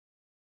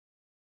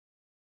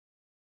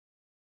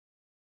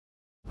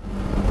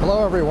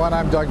Hello everyone,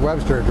 I'm Doug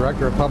Webster,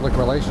 Director of Public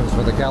Relations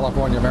for the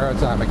California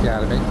Maritime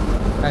Academy.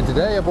 And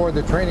today aboard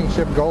the training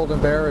ship Golden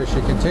Bear as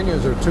she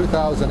continues her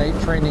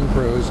 2008 training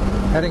cruise,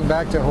 heading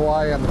back to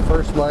Hawaii on the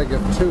first leg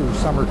of 2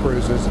 summer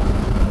cruises.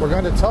 We're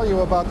going to tell you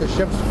about the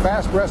ship's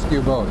fast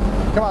rescue boat.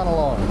 Come on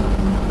along.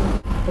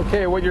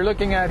 Okay, what you're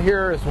looking at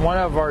here is one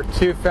of our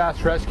 2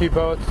 fast rescue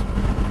boats.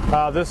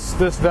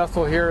 This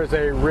vessel here is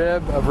a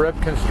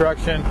rib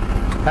construction,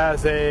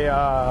 has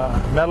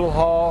a metal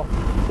hull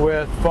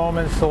with foam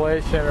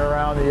insulation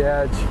around the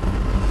edge.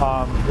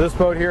 This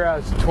boat here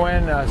has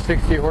twin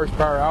 60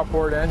 horsepower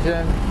outboard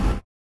engine,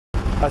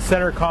 a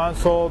center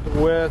console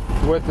with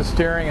the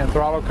steering and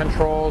throttle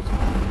controls,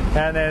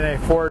 and then a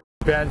forward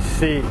bench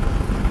seat.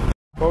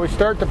 Well, we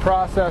start the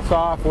process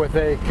off with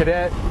a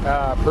cadet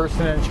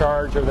person in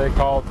charge, or they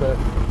call it the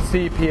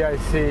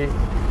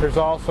CPIC. There's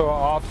also an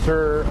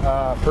officer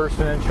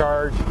person in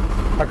charge,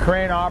 a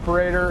crane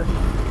operator,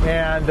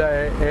 and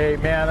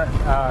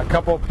a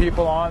couple of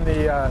people on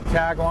the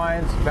tag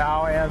lines,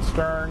 bow and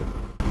stern.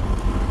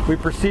 We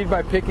proceed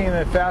by picking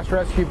the fast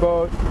rescue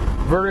boat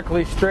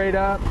vertically straight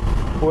up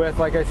with,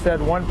 like I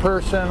said, one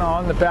person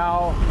on the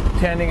bow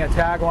tending a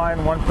tag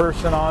line, one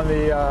person on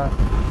the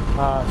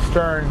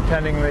stern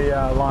tending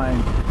the line.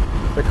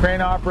 The crane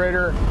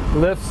operator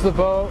lifts the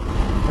boat,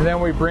 and then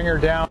we bring her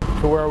down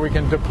to where we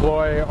can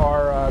deploy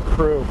our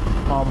crew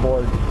on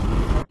board.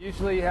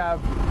 Usually you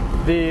have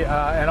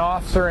an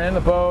officer in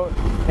the boat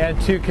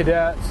and 2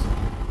 cadets.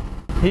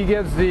 He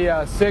gives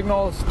the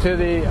signals to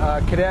the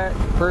cadet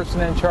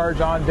person in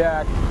charge on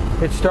deck.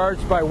 It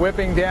starts by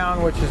whipping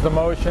down, which is the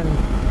motion,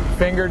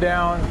 finger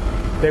down.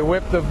 They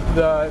whip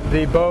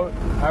the boat,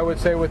 I would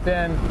say,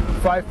 within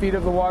 5 feet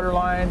of the water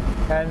line,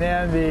 and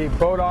then the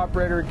boat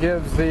operator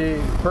gives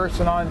the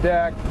person on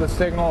deck the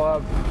signal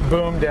of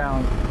boom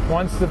down.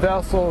 Once the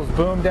vessel is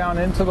boomed down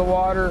into the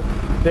water,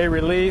 they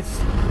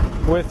release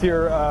with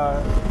your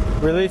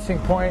releasing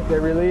point. They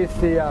release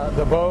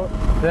the boat,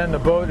 then the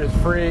boat is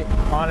free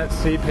on its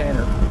sea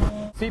painter.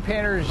 Sea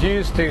painter is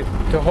used to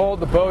hold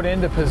the boat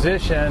into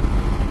position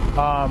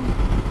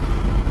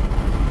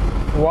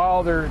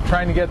while they're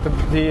trying to get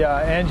the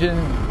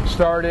engine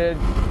started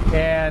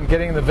and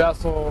getting the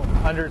vessel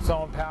under its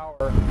own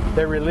power.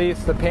 They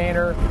release the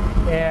painter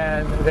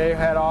and they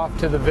head off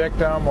to the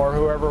victim or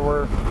whoever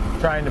we're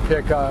trying to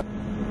pick up.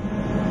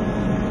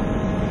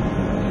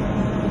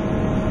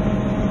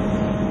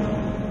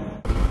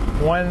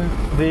 When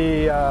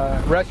the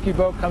rescue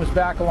boat comes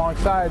back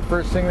alongside,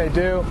 first thing they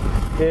do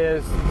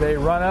is they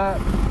run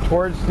up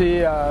towards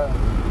the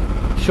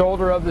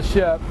shoulder of the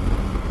ship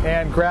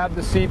and grab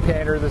the sea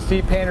painter. The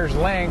sea painter's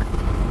length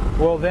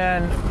will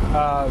then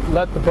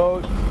let the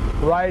boat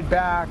ride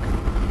back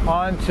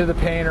onto the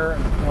painter,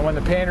 and when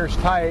the painter's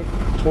tight,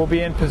 we'll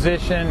be in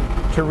position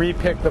to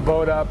repick the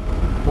boat up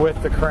with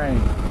the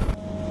crane.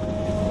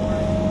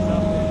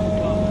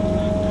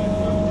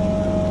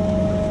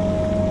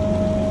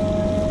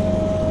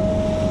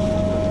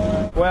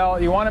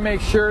 Well, you want to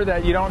make sure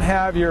that you don't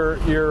have your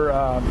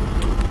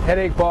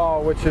headache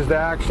ball, which is the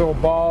actual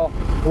ball,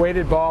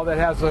 weighted ball that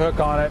has the hook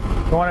on it.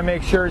 You want to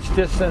make sure its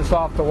distance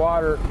off the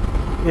water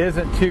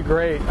isn't too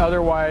great.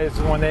 Otherwise,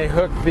 when they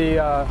hook the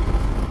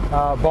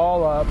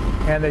ball up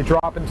and they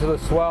drop into the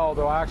swell,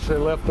 they'll actually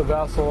lift the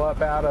vessel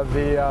up out of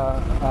the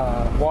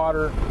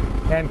water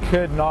and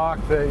could knock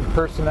the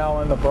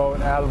personnel in the boat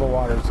out of the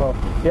water. So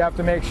you have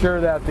to make sure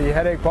that the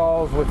headache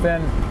ball is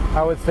within,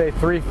 I would say,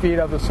 3 feet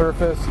of the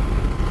surface,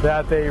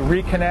 that they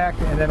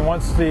reconnect, and then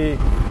once the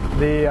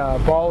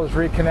ball is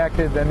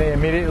reconnected, then they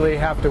immediately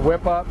have to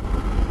whip up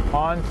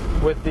on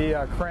with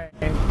the crane,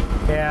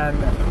 and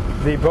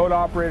the boat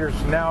operators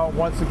now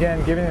once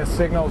again giving the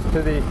signals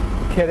to the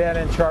cadet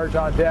in charge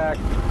on deck,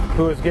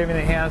 who is giving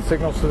the hand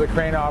signals to the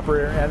crane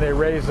operator, and they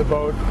raise the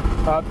boat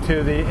up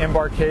to the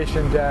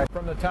embarkation deck.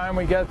 From the time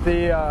we get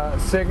the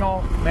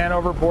signal, man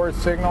overboard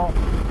signal,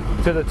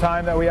 to the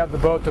time that we have the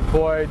boat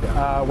deployed,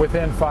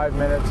 within 5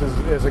 minutes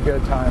is a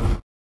good time.